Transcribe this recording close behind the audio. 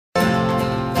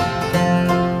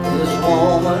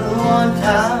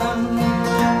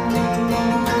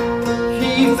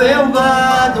fell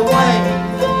by the way.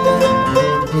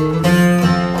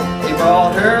 They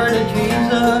brought her to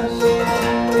Jesus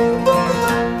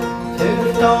to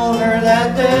stone her that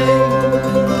day.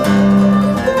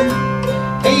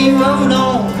 He wrote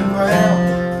on the ground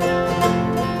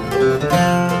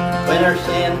when her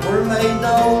sins were made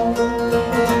known,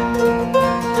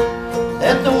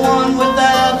 that the one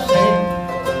without sin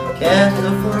cast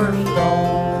the first stone.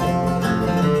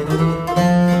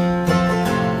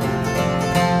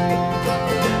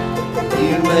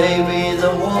 You may be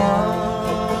the one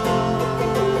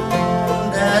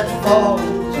that's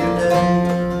fallen today,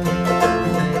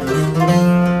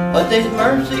 but there's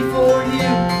mercy for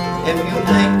you if you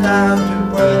take time to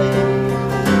pray.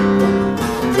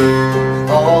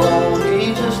 Call on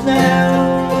Jesus now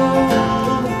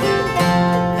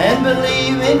and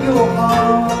believe in your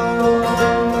heart,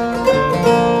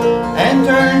 and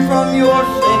turn from your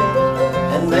sin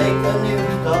and make a new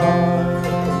start.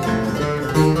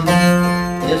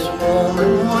 This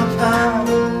woman one time,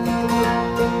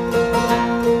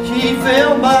 she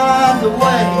fell by the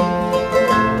way.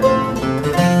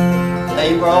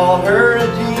 They brought her to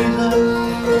Jesus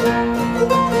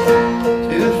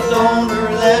to stone her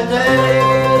that day.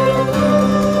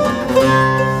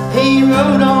 He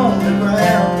wrote on the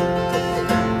ground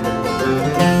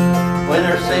when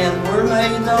her sins were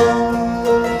made known,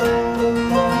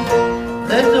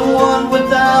 let the one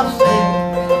without sin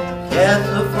cast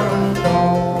the first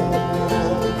stone.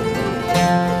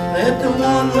 Let the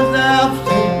one without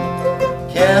sin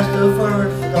cast the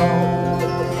first stone.